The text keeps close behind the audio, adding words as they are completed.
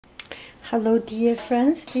Hello dear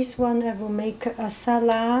friends, this one I will make a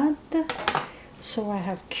salad. So I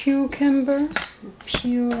have cucumber,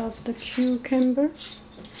 peel off the cucumber,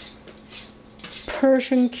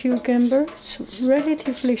 Persian cucumber. It's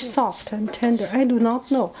relatively soft and tender. I do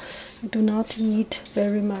not know. I do not eat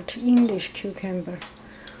very much English cucumber.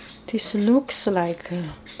 This looks like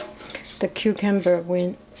the cucumber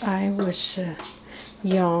when I was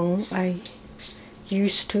young. I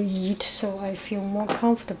used to eat, so I feel more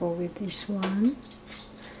comfortable with this one.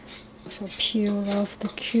 So peel off the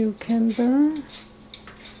cucumber.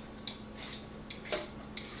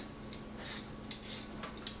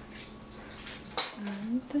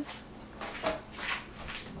 And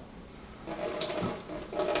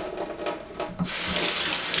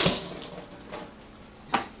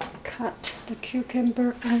cut the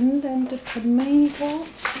cucumber and then the tomato.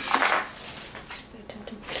 It's better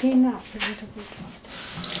to clean up a little bit of the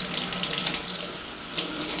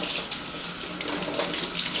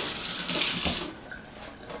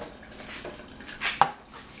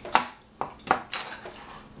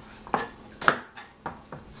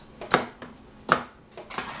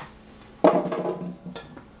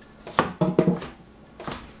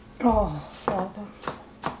oh, Father.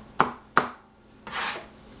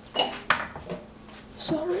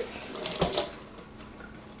 Sorry.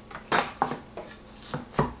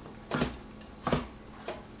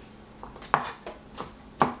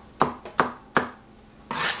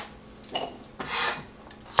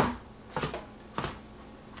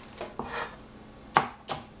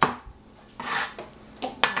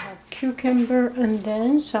 I have cucumber and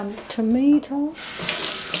then some tomato.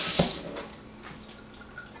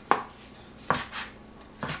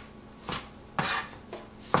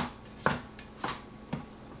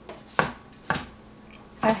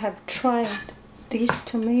 I have tried this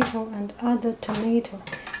tomato and other tomato.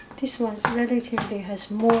 This one relatively has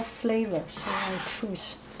more flavor, so I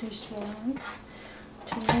choose this one.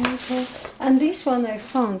 Tomato. And this one I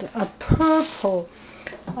found a purple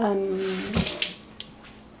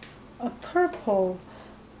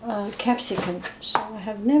capsicum. So I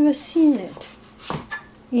have never seen it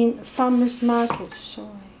in farmer's market. So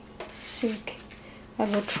I think I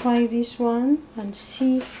will try this one and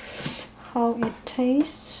see how it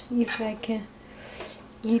tastes, if I can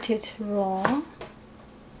eat it raw.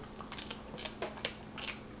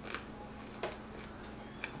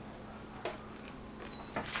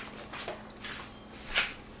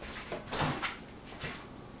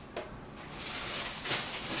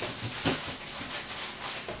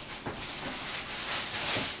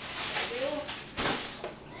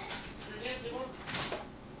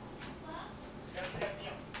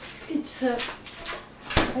 It's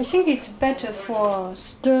I think it's better for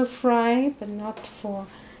stir fry, but not for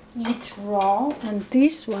eat raw. And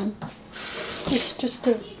this one is just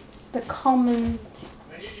the common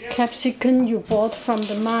capsicum you bought from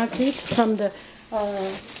the market, from the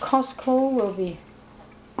Costco, will be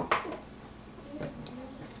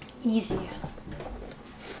easier.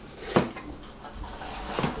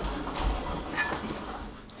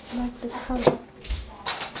 I like the color.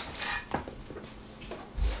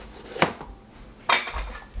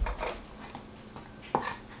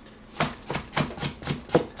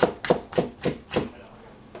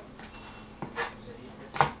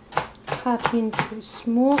 Cut into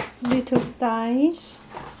small little dice.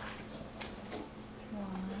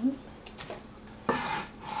 One.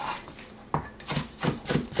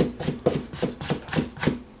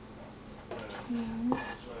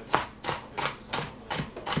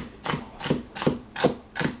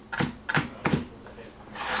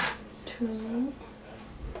 Two.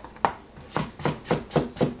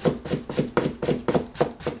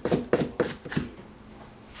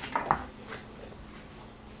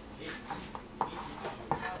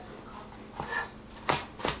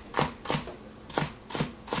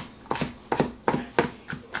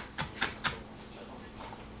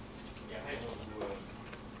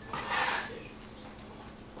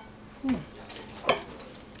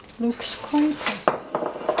 Looks quite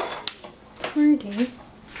pretty.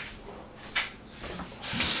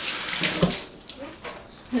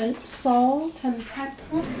 Then salt and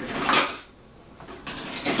pepper.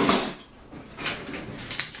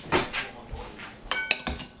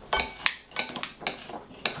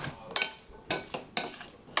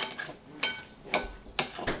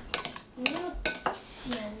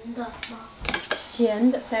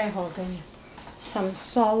咸的，待会儿给你。Some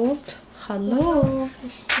salt. Hello.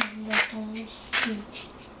 咸的东西。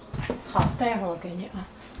好，待会儿给你啊。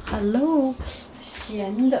Hello.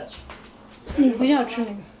 咸的。你不要吃那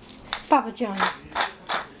个，爸爸叫你。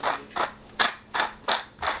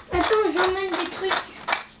Attends, j'emmène des trucs.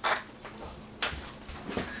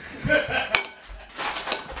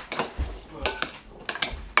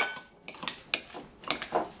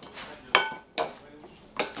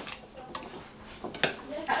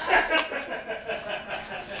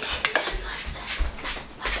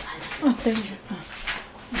 啊，等一下啊。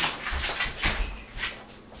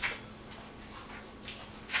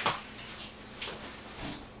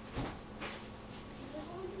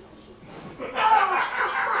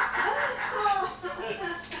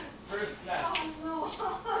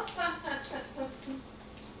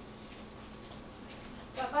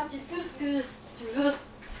Papa, c'est tout ce que tu veux.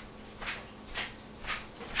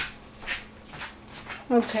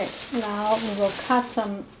 Okay, now we will cut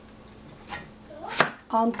some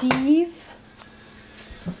endive.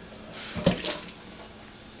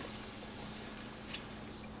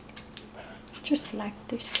 Just like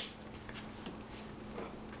this.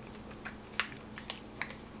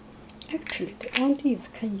 Actually, the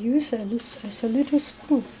endive can use as a little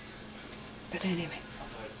spoon. But anyway,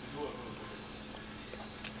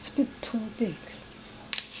 it's a bit too big.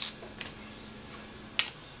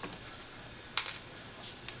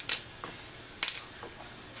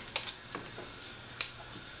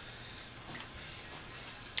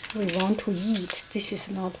 We want to eat. This is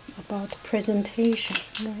not about presentation,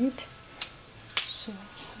 right? So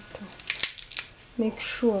to make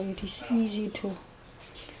sure it is easy to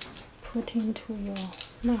put into your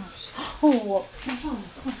mouth. Oh,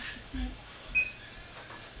 gosh.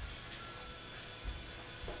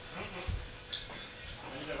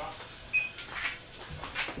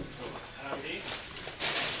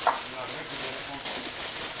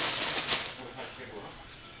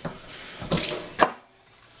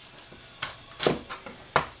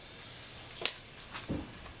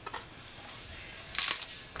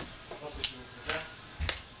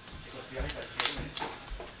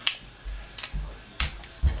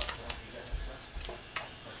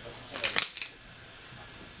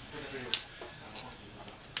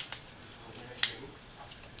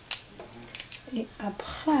 Et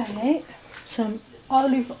après, some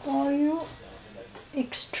olive oil,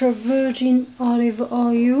 extra virgin olive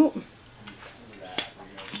oil.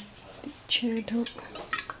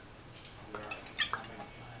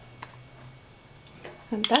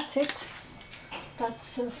 And that's it.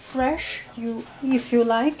 That's fresh. If you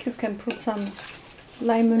like, you can put some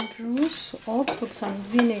lemon juice or put some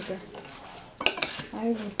vinegar.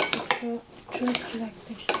 I would prefer just like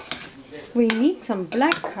this. We need some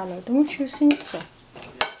black color, don't you think so?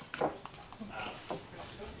 Can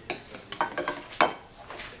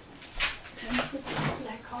I put some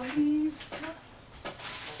black olive?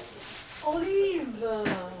 Olive!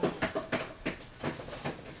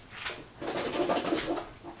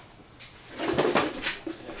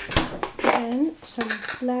 And some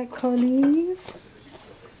black olive.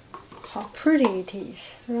 How pretty it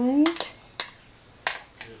is, right?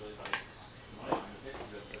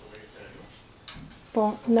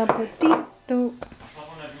 Bon appetito.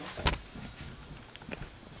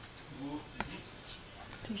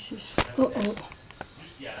 This is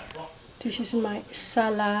This is my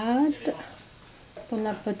salad. Bon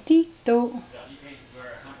appetito.